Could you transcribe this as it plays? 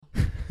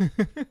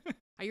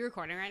Are you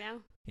recording right now?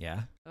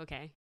 Yeah.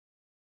 Okay.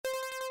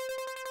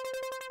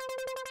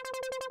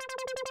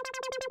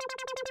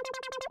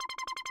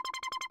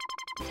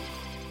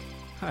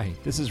 Hi,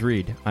 this is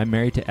Reed. I'm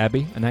married to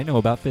Abby, and I know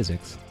about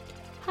physics.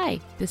 Hi,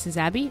 this is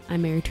Abby.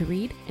 I'm married to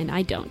Reed, and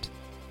I don't.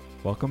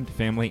 Welcome to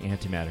Family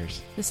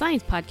Antimatters. The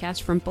science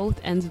podcast from both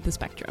ends of the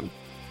spectrum.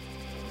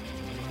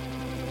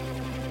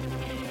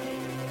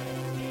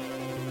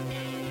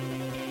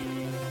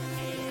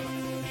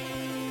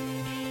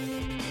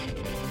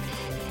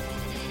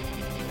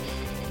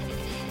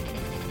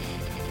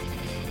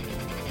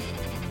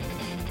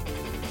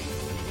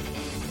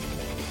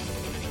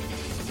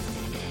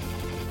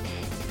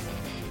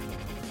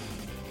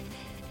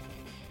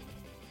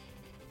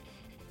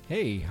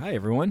 Hey, hi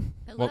everyone.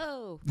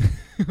 Hello.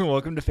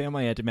 Welcome to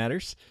Family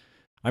Antimatters.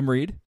 I'm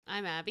Reed,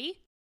 I'm Abby.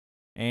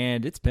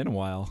 and it's been a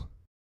while.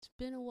 It's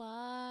been a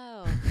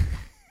while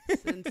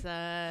since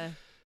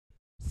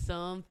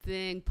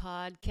something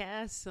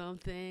podcast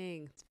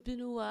something. It's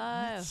been a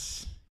while.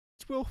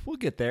 We'll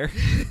get there.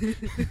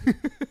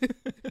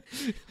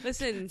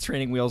 Listen.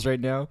 Training wheels right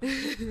now.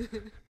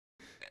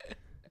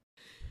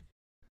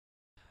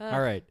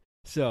 All right,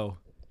 so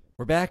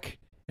we're back,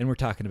 and we're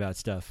talking about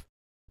stuff.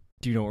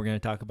 Do you know what we're going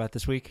to talk about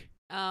this week?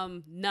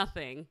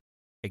 Nothing.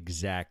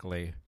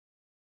 Exactly.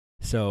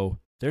 So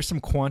there's some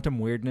quantum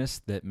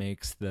weirdness that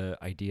makes the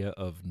idea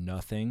of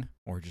nothing,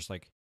 or just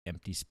like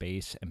empty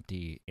space,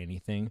 empty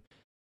anything,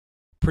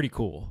 pretty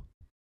cool.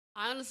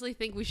 I honestly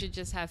think we should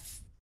just have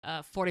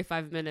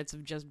 45 minutes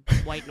of just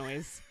white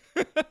noise.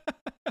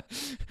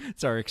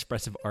 It's our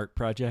expressive art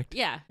project.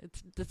 Yeah,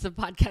 it's a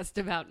podcast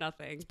about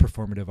nothing.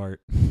 Performative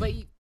art. But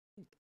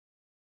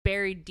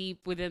buried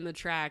deep within the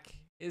track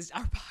is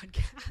our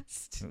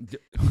podcast.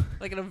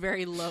 Like in a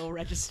very low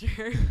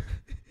register.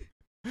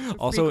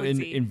 Also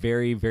frequency. in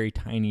very, very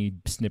tiny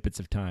snippets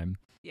of time.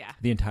 Yeah.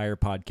 The entire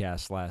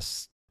podcast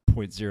lasts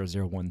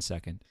 0.001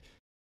 second.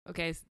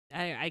 Okay,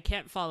 I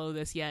can't follow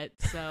this yet,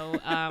 so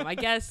I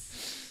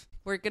guess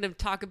we're going to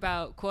talk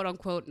about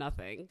quote-unquote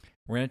nothing.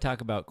 We're going to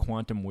talk about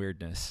quantum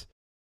weirdness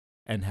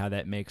and how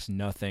that makes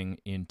nothing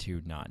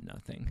into not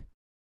nothing.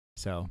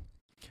 So,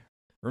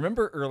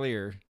 remember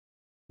earlier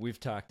we've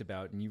talked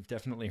about, and you've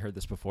definitely heard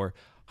this before,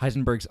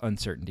 Heisenberg's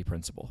uncertainty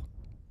principle.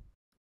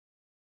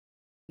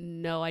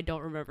 No, I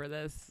don't remember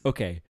this.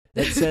 Okay,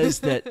 that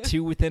says that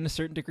to within a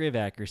certain degree of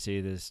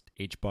accuracy, this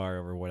h bar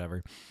or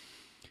whatever,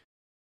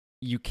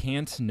 you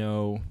can't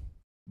know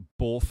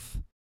both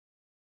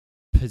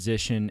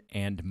position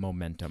and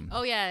momentum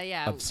Oh,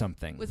 yeah. of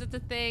something. Was it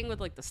the thing with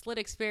like the slit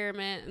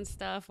experiment and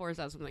stuff, or is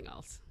that something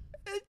else?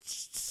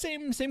 It's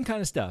same kind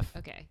of stuff.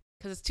 Okay,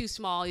 because it's too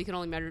small, you can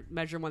only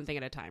measure one thing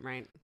at a time,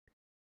 right?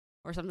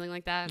 Or something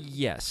like that?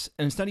 Yes,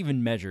 and it's not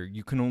even measure.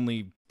 You can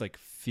only like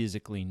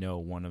physically know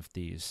one of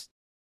these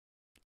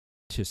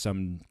to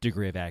some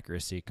degree of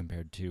accuracy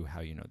compared to how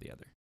you know the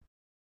other.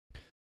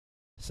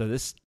 So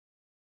this,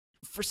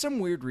 for some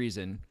weird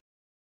reason,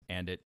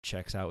 and it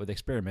checks out with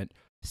experiment,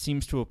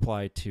 seems to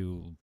apply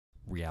to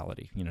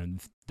reality,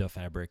 the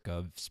fabric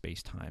of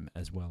space-time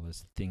as well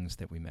as things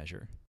that we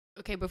measure.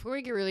 Okay, before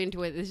we get really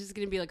into it, this is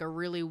going to be like a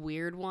really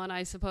weird one,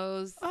 I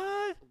suppose.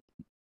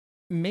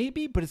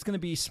 Maybe, but it's going to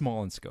be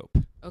small in scope.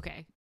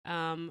 Okay.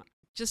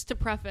 Just to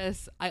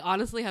preface, I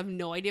honestly have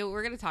no idea what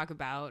we're going to talk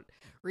about.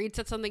 Reed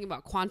said something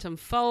about quantum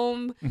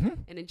foam,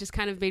 and it just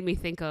kind of made me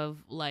think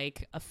of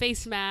like a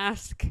face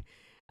mask.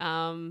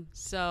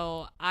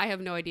 So I have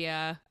no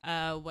idea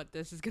what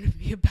this is going to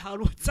be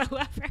about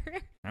whatsoever.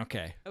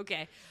 Okay.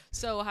 Okay.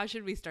 So how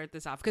should we start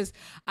this off? Because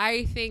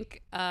I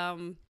think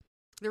there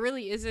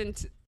really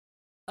isn't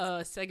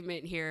a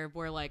segment here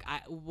where like,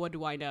 what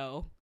do I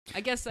know? I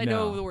guess I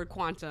know the word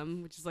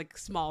quantum, which is like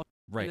small.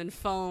 Right. And then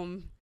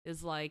foam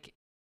is like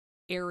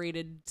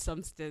aerated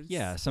substance.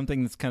 Yeah,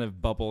 something that's kind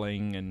of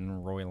bubbling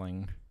and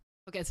roiling.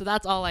 Okay, so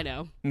that's all I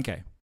know.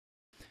 Okay.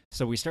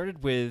 So we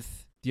started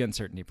with the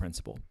uncertainty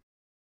principle.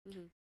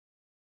 Mm-hmm.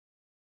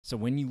 So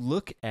when you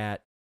look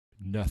at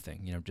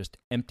nothing, just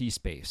empty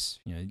space,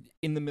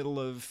 in the middle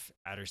of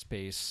outer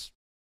space,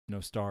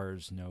 no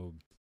stars, no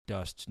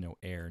dust, no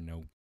air,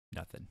 no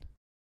nothing.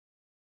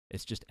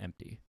 It's just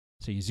empty.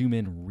 So you zoom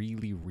in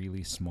really,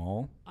 really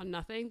small. On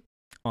nothing?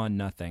 On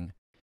nothing.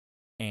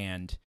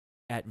 And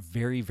at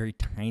very, very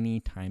tiny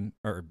time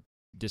or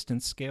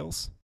distance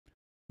scales,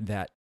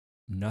 that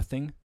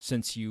nothing,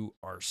 since you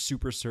are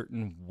super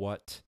certain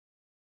what,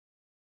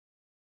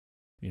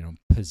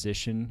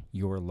 position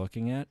you're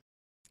looking at,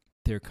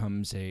 there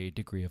comes a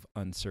degree of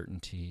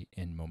uncertainty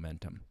in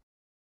momentum.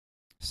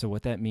 So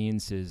what that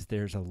means is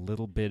there's a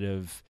little bit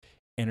of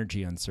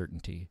energy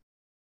uncertainty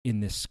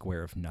in this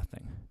square of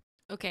nothing.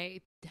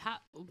 Okay.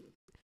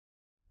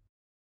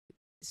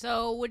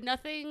 So would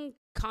nothing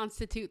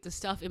constitute the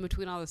stuff in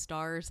between all the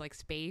stars, like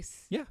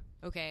space? Yeah.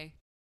 Okay.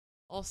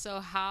 Also,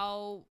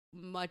 how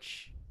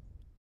much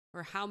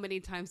or how many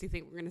times do you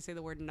think we're going to say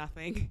the word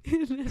nothing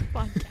in this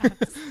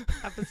podcast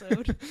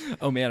episode?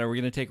 Oh, man, are we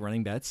going to take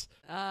running bets?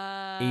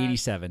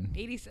 87.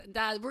 87.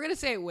 We're going to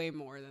say it way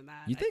more than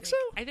that. You think so?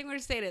 I think we're going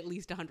to say it at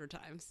least 100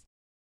 times.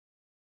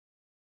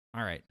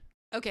 All right.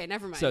 Okay,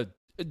 never mind. So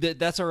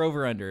that's our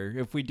over-under.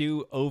 If we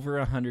do over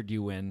 100,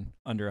 you win.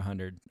 Under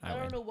 100, I I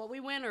win. don't know what we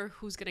win or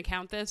who's going to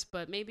count this,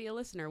 but maybe a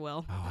listener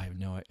will. Oh, I have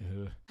no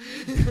idea.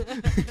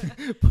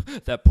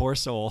 That poor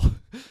soul.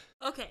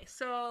 Okay,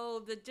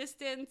 so the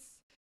distance,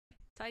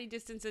 tiny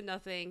distance and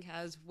nothing,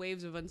 has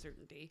waves of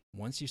uncertainty.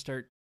 Once you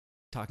start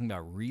talking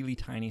about really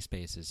tiny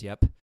spaces,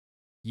 yep,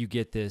 you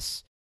get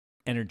this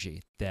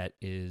energy that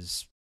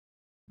is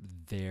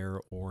there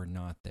or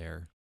not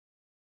there.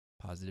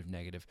 Positive,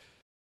 negative.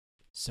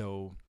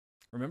 So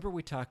remember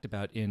we talked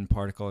about in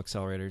particle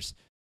accelerators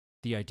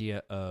the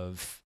idea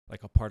of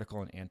like a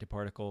particle and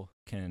antiparticle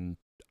can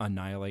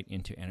annihilate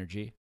into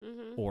energy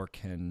Mm-hmm. or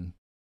can,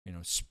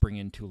 spring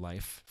into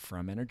life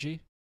from energy.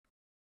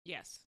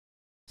 Yes.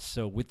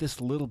 So with this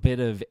little bit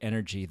of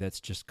energy that's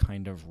just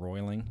kind of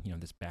roiling,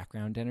 this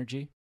background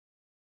energy,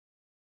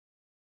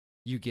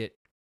 you get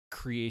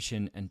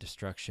creation and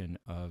destruction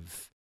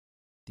of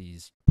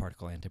these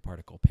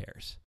particle-antiparticle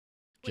pairs.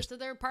 Wait, so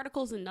there are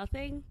particles in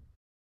nothing?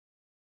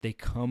 They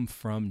come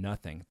from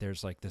nothing.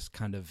 There's like this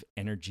kind of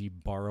energy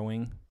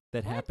borrowing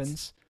that What?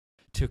 happens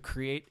to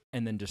create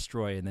and then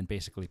destroy and then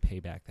basically pay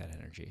back that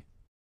energy.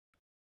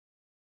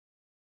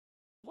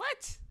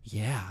 What?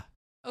 Yeah.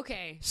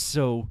 Okay.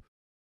 So,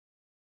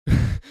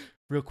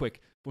 real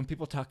quick, when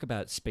people talk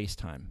about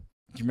space-time,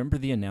 do you remember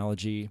the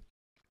analogy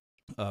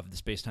of the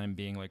space-time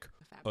being like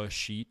a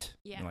sheet,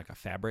 Yeah. like a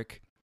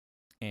fabric?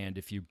 And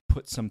if you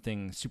put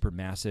something super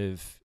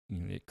massive,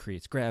 it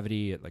creates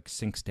gravity, it like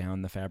sinks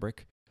down the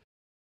fabric.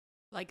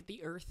 Like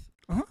the Earth?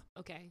 Uh-huh.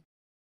 Okay.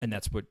 And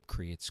that's what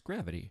creates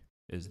gravity,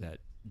 is that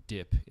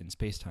dip in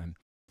space-time.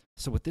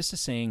 So what this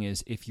is saying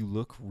is if you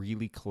look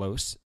really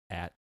close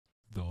at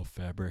the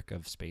fabric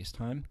of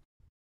space-time,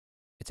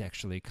 it's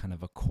actually kind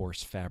of a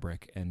coarse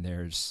fabric, and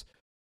there's,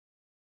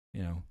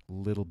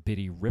 little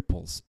bitty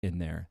ripples in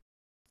there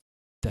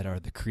that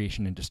are the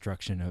creation and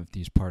destruction of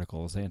these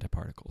particles,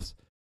 antiparticles.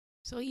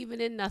 So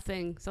even in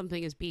nothing,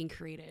 something is being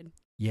created.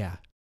 Yeah.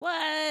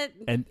 What?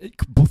 And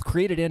both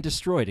created and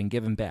destroyed and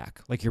given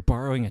back. Like you're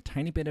borrowing a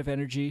tiny bit of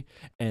energy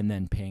and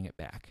then paying it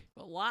back.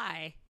 But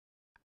why?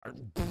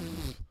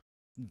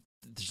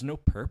 There's no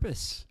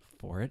purpose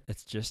for it.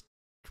 It's just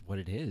what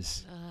it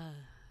is.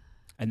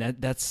 And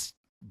that's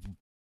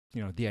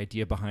the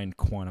idea behind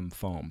quantum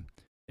foam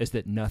is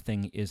that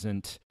nothing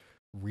isn't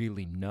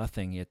really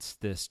nothing. It's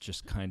this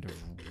just kind of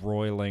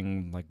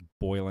roiling, like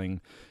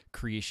boiling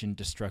creation,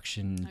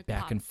 destruction, Like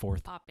back and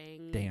forth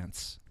popping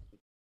dance.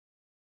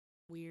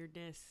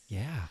 weirdness.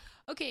 Yeah.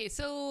 Okay,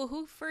 so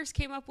who first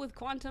came up with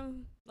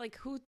quantum? Like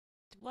who?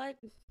 What?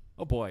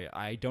 Oh boy,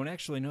 I don't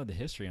actually know the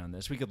history on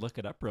this. We could look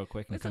it up real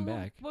quick and come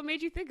back. What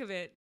made you think of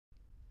it?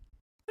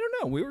 I don't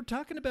know. We were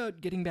talking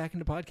about getting back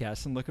into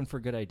podcasts and looking for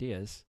good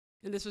ideas.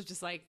 And this was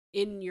just like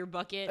in your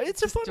bucket.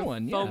 It's a just fun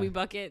one, foamy yeah.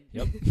 bucket.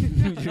 Yep.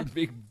 Your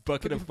big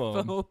bucket of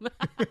foam.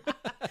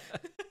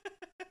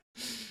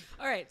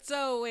 All right.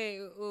 So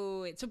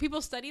wait. So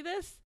people study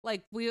this?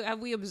 Like have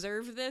we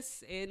observed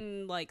this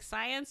in like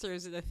science, or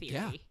is it a theory?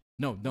 Yeah.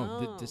 No.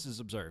 Oh. This is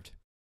observed.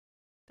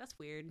 That's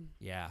weird.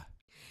 Yeah.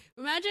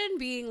 Imagine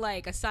being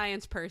like a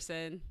science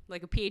person,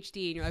 like a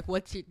PhD, and you're like,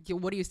 what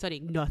are you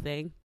studying?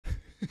 Nothing.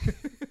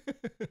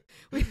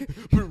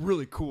 We're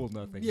really cool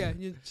nothing. Yeah,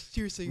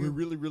 seriously. We're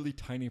really, really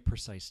tiny,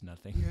 precise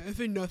nothing. Yeah,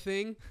 effing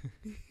nothing.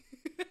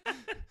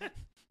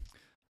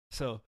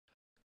 So,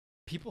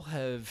 people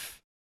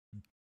have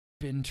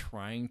been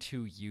trying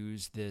to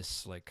use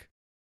this, like,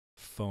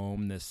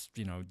 foam, this,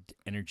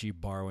 energy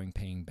borrowing,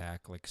 paying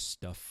back, like,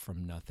 stuff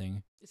from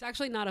nothing. It's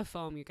actually not a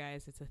foam, you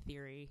guys. It's a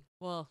theory.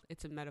 Well,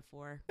 it's a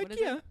metaphor. Like, What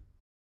is it?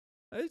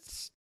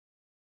 It's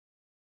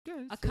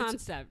A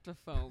concept of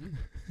foam.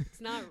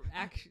 It's not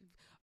actually.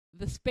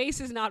 The space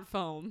is not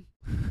foam.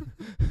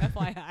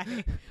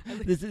 FYI.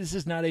 This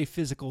is not a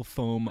physical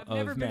foam I've of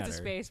never been matter. to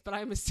space, but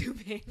I'm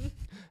assuming.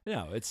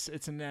 No, it's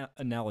an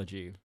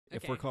analogy.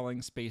 If we're Okay.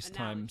 calling space-time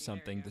Analogy, there we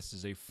something, go. this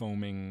is a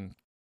foaming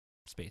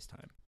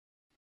space-time.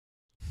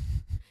 Do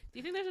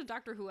you think there's a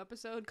Doctor Who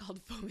episode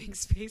called Foaming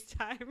Space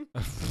Time?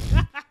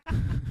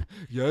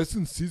 Yes,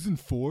 in season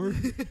 4.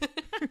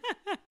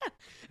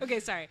 Okay,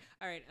 sorry.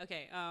 All right,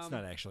 okay. It's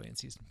not actually in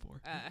season 4.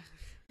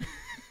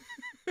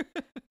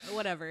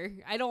 Whatever.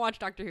 I don't watch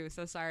Doctor Who,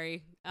 so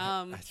sorry.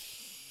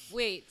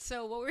 Wait,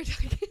 so what were we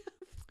talking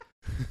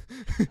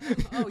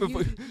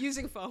about?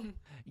 Using foam.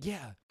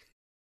 Yeah.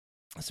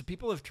 So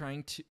people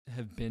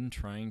have been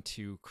trying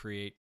to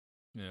create,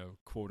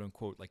 quote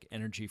unquote, like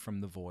energy from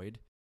the void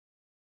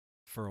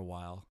for a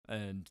while,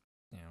 and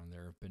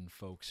there have been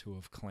folks who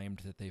have claimed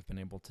that they've been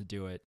able to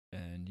do it,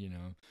 and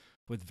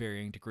with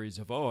varying degrees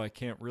of I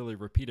can't really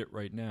repeat it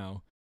right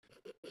now.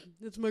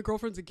 It's my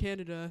girlfriend's in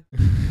Canada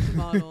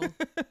model.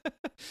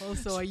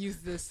 Also, I use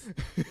this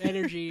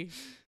energy.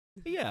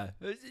 Yeah,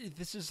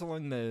 this is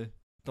along the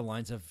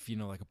lines of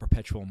like a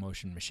perpetual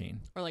motion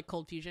machine. Or like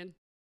cold fusion.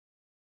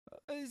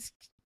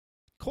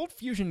 Cold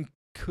fusion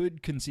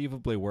could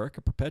conceivably work.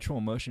 A perpetual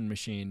motion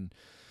machine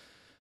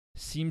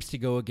seems to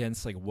go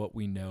against like what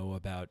we know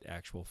about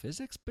actual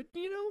physics, but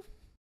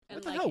And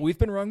what the hell? We've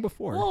been wrong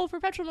before. Well,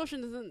 perpetual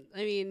motion doesn't,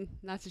 I mean,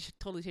 not to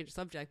totally change the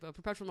subject, but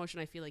perpetual motion,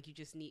 I feel like you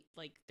just need,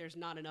 like, there's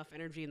not enough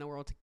energy in the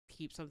world to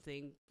keep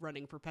something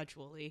running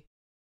perpetually.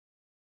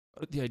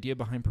 The idea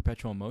behind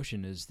perpetual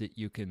motion is that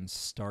you can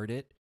start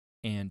it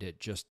and it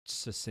just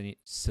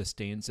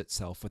sustains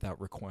itself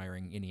without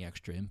requiring any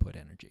extra input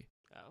energy.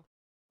 Oh.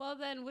 Well,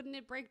 then wouldn't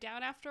it break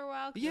down after a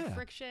while? 'Cause Yeah. of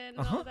friction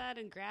and all that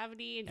and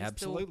gravity and just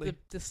Absolutely.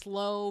 the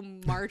slow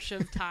march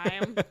of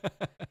time.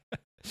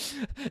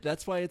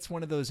 That's why it's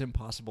one of those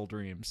impossible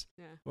dreams.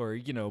 Yeah. Or,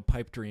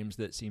 pipe dreams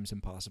that seems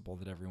impossible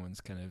that everyone's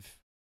kind of,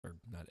 or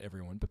not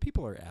everyone, but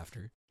people are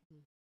after.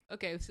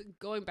 Okay, so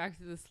going back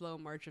to the slow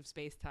march of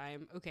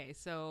space-time. Okay,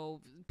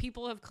 so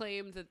people have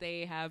claimed that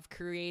they have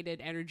created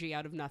energy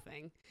out of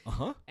nothing.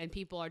 Uh-huh. And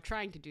people are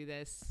trying to do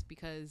this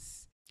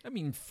because... I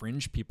mean,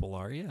 fringe people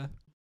are, yeah.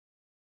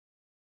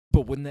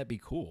 But wouldn't that be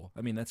cool?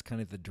 I mean, that's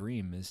kind of the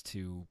dream, is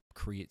to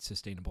create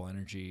sustainable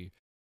energy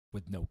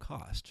with no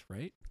cost,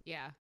 right?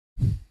 Yeah.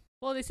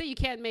 Well, they say you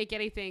can't make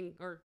anything,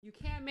 or you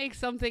can't make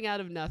something out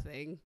of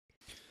nothing.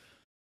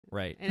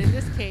 Right. And in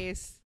this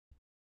case,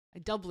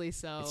 doubly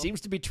so. It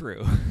seems to be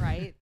true.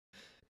 Right?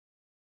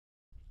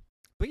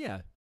 But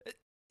yeah,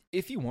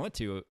 if you want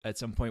to, at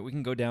some point, we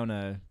can go down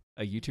a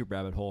YouTube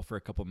rabbit hole for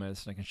a couple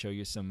minutes, and I can show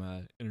you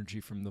some Energy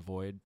from the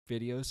Void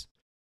videos.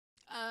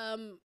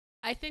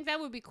 I think that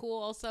would be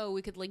cool. Also,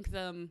 we could link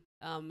them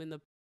in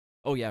the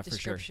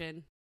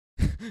description. For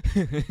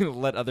sure.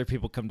 Let other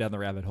people come down the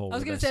rabbit hole. I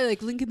was going to say,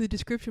 like, link in the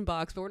description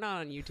box, but we're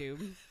not on YouTube.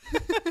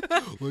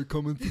 Like,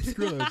 comment,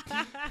 subscribe.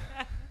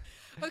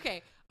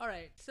 Okay. All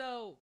right.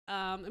 So,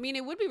 I mean,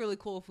 it would be really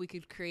cool if we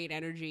could create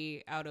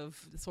energy out of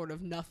sort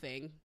of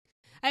nothing.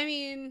 I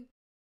mean,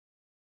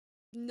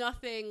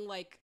 nothing,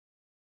 like,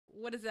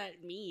 what does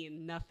that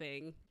mean?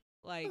 Nothing.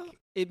 Like, well,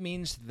 it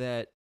means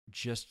that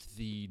just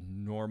the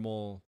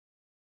normal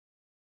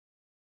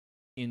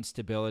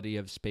instability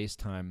of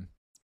space-time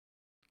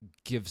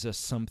gives us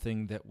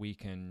something that we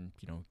can,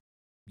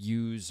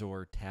 use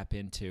or tap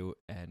into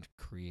and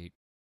create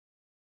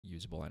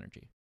usable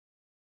energy.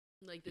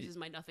 Like, this is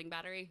my nothing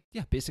battery?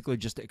 Yeah, basically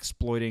just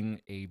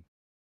exploiting a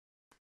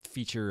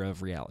feature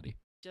of reality.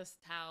 Just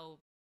how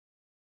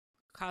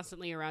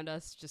constantly around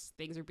us, just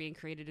things are being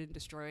created and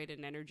destroyed,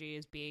 and energy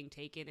is being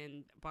taken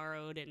and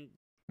borrowed, and...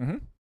 Mm-hmm.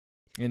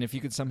 And if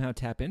you could somehow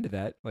tap into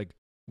that, like,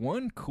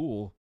 one,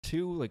 cool.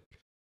 Two, like,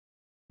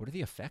 what are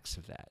the effects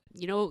of that?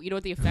 You know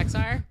what the effects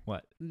are?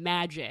 What?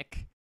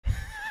 Magic.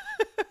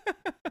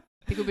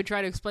 I think we've been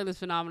trying to explain this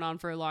phenomenon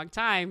for a long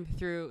time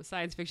through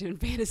science fiction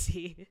and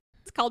fantasy.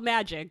 It's called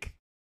magic.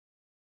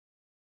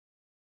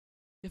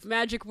 If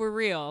magic were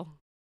real,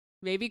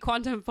 maybe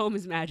quantum foam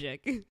is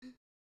magic.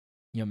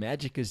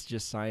 Magic is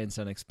just science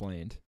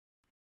unexplained.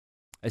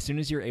 As soon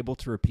as you're able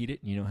to repeat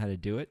it and you know how to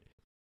do it,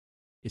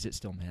 is it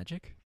still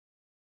magic?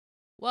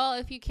 Well,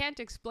 if you can't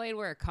explain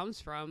where it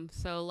comes from,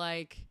 so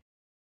like,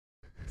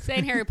 say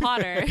in Harry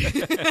Potter,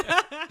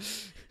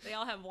 they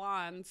all have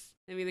wands.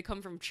 I mean, they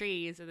come from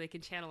trees and they can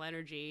channel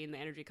energy, and the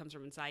energy comes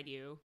from inside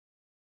you.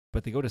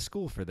 But they go to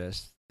school for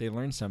this. They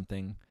learn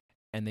something,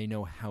 and they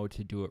know how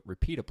to do it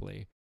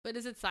repeatably. But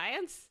is it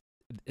science?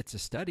 It's a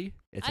study.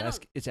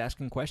 It's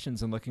asking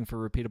questions and looking for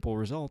repeatable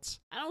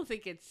results. I don't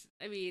think it's.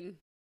 I mean,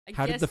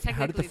 How did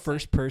the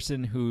first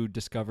person who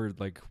discovered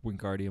like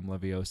Wingardium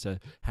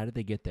Leviosa? How did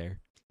they get there?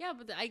 Yeah,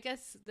 but I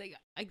guess, but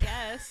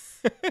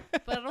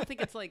I don't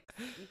think it's like.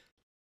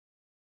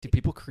 Do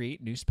people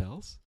create new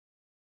spells?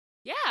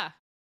 Yeah.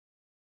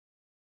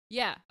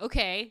 Yeah.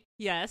 Okay.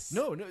 Yes.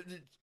 No.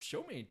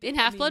 Show me. In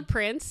Half-Blood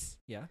Prince.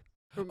 Yeah.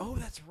 Oh,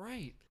 that's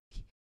right.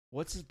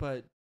 What's his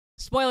butt?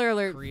 Spoiler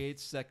alert.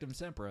 Creates Sectum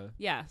Sempra.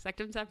 Yeah,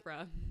 Sectum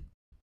Sempra.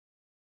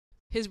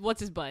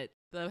 What's his butt?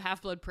 The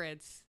Half-Blood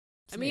Prince.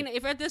 Snape. I mean,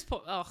 if at this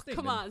point,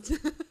 come on.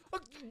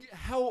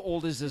 How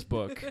old is this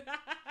book?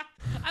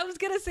 I was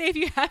gonna say, if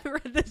you haven't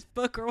read this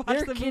book or watched the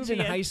movie, there are kids in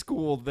high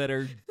school that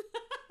are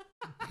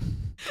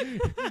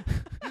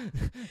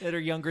that are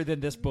younger than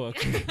this book.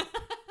 I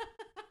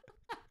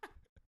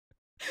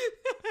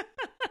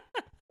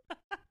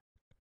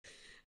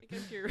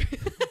guess you're.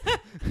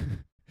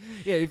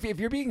 Yeah, if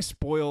you're being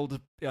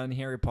spoiled on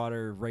Harry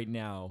Potter right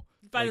now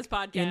by this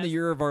podcast in the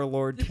year of our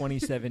Lord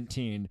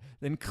 2017,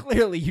 then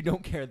clearly you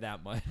don't care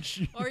that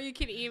much. Or you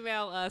can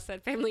email us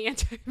at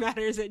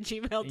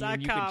familyantimatters@gmail.com.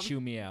 And you can chew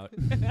me out.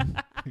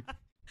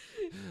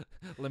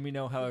 Let me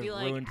know how it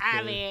ruined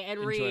the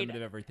enjoyment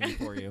of everything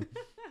for you.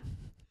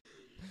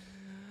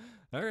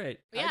 All right.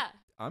 Yeah.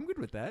 I'm good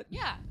with that.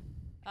 Yeah.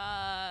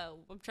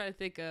 I'm trying to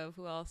think of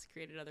who else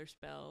created other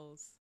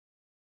spells.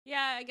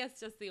 Yeah, I guess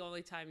just the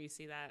only time you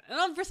see that.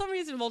 And for some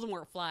reason,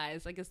 Voldemort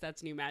flies. I guess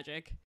that's new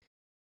magic.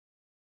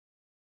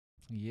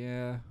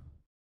 Yeah.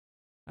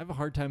 I have a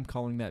hard time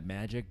calling that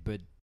magic,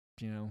 but,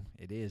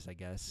 it is, I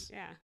guess.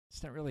 Yeah.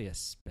 It's not really a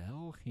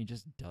spell. He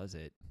just does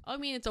it. I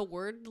mean, it's a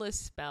wordless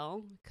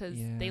spell, because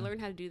they learned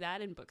how to do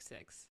that in Book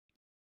 6.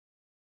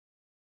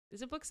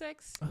 Is it Book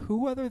 6?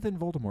 Who other than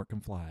Voldemort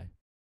can fly?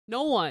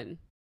 No one.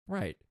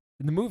 Right.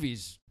 In the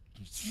movies,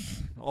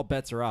 all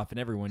bets are off and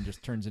everyone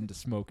just turns into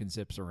smoke and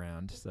zips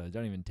around. So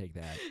don't even take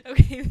that.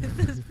 Okay,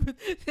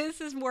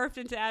 this is morphed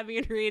into Abby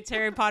and Reed's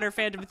Harry Potter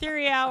Fandom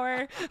Theory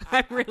Hour.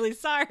 I'm really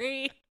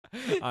sorry.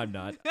 I'm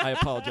not. I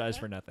apologize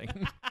for nothing.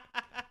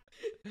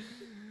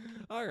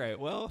 All right.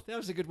 Well, that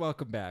was a good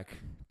welcome back.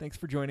 Thanks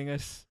for joining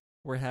us.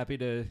 We're happy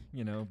to,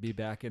 be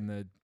back in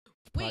the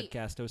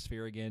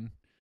podcastosphere again.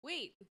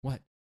 Wait.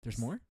 What? There's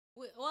more?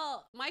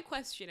 Well, my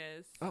question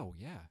is... Oh,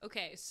 yeah.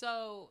 Okay,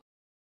 so...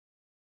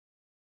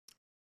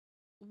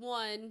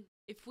 One,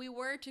 if we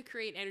were to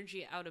create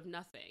energy out of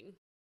nothing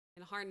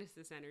and harness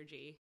this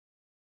energy,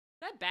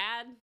 is that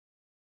bad?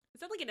 Is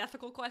that like an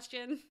ethical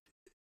question?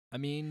 I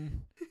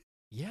mean,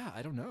 yeah,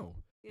 I don't know.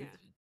 Yeah.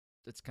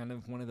 It's kind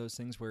of one of those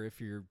things where if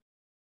you're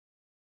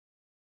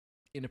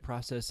in a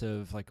process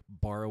of like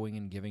borrowing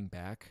and giving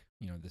back,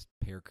 this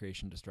pair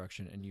creation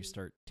destruction, and you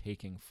start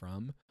taking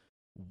from,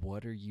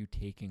 what are you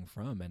taking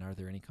from, and are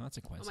there any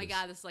consequences? Oh my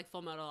god, this is like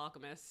Full Metal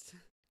Alchemist.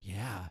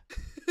 Yeah.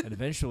 And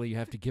eventually you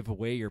have to give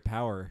away your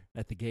power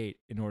at the gate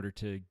in order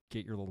to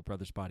get your little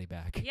brother's body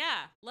back.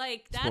 Yeah,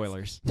 like that's...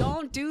 Spoilers.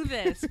 Don't do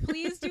this.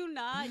 Please do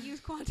not use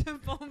quantum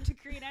foam to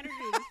create energy.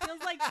 This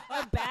feels like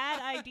a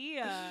bad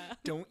idea.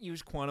 Don't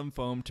use quantum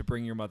foam to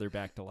bring your mother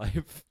back to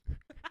life.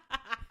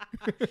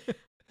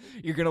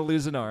 You're going to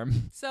lose an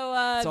arm. So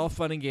it's all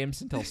fun and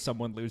games until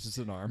someone loses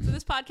an arm. So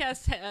this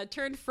podcast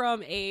turned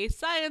from a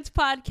science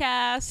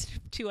podcast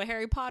to a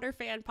Harry Potter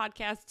fan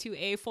podcast to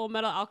a Full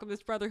Metal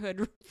Alchemist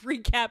Brotherhood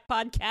recap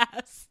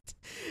podcast.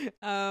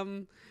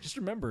 Just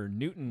remember,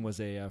 Newton was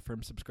a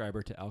firm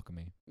subscriber to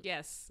alchemy.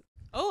 Yes.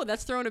 Oh,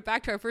 that's throwing it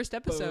back to our first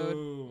episode.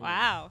 Boom.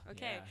 Wow.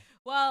 Okay. Yeah.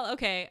 Well,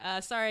 okay.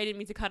 Sorry, I didn't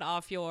mean to cut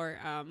off your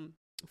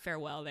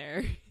farewell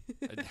there.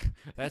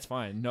 That's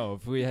fine. No,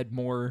 if we had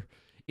more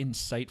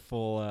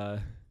insightful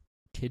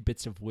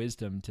tidbits of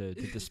wisdom to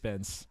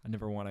dispense, I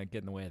never want to get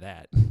in the way of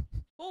that.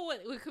 Well,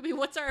 what could be?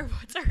 What did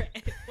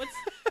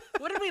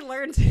we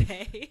learn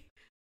today?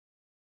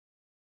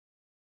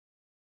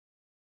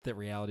 That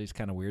reality is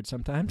kind of weird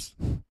sometimes.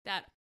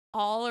 That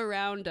all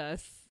around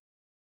us,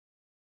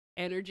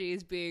 energy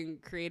is being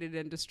created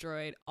and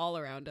destroyed all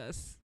around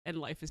us, and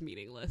life is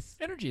meaningless.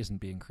 Energy isn't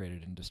being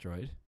created and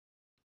destroyed.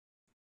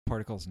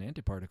 Particles and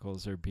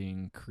antiparticles are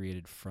being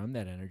created from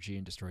that energy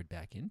and destroyed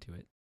back into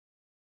it.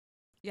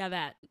 Yeah,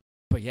 that.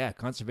 But yeah,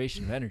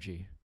 conservation of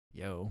energy.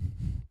 Yo.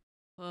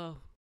 Oh.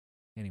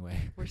 Anyway.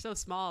 We're so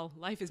small.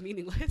 Life is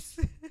meaningless.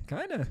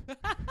 Kinda.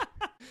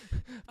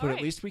 But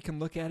at least we can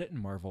look at it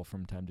and marvel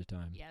from time to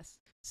time. Yes.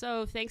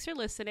 So thanks for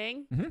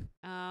listening.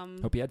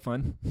 Mm-hmm. Hope you had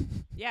fun.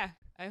 Yeah.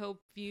 I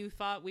hope you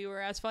thought we were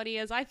as funny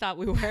as I thought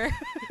we were.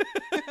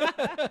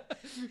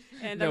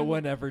 And no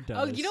one ever does.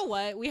 Oh, you know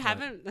what? We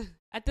haven't,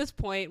 at this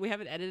point, we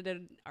haven't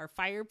edited our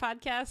Fire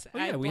podcast. Oh,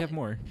 yeah, we have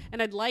more. And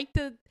I'd like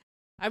to,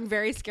 I'm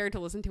very scared to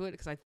listen to it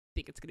because I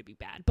think it's going to be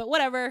bad. But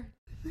whatever.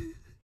 I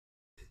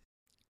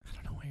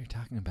don't know why you're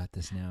talking about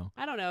this now.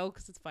 I don't know,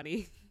 because it's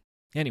funny.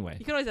 Anyway.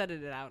 You can always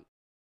edit it out.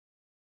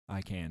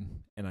 I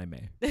can, and I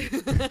may.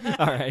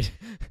 All right.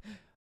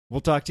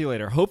 We'll talk to you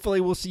later. Hopefully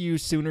we'll see you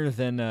sooner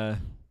than the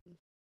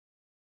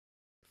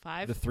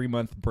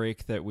 3-month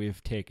break that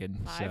we've taken.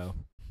 5? So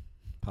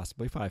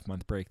possibly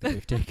 5-month break that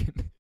we've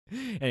taken.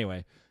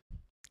 Anyway,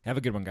 have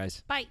a good one,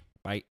 guys. Bye.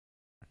 Bye.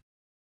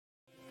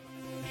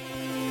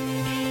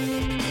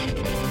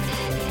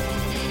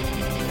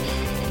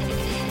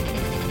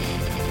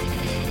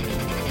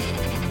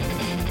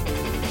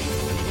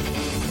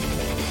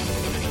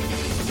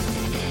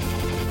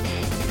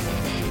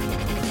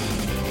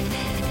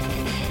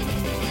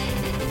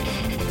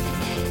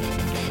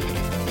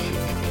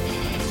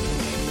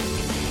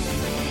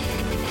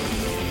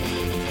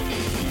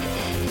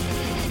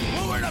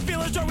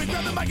 We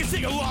grab the mic and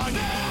sing along.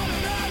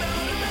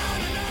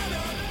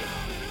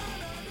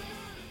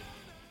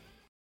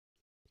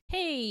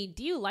 Hey,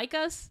 do you like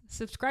us?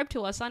 Subscribe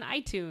to us on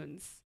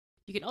iTunes.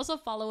 You can also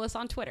follow us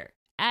on Twitter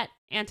at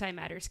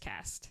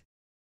AntimattersCast.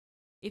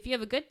 If you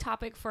have a good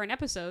topic for an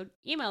episode,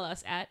 email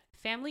us at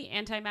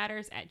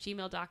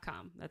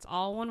familyantimatters@gmail.com. That's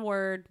all one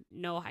word,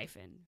 no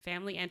hyphen.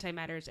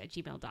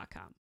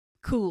 familyantimatters@gmail.com.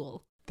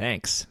 Cool.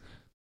 Thanks.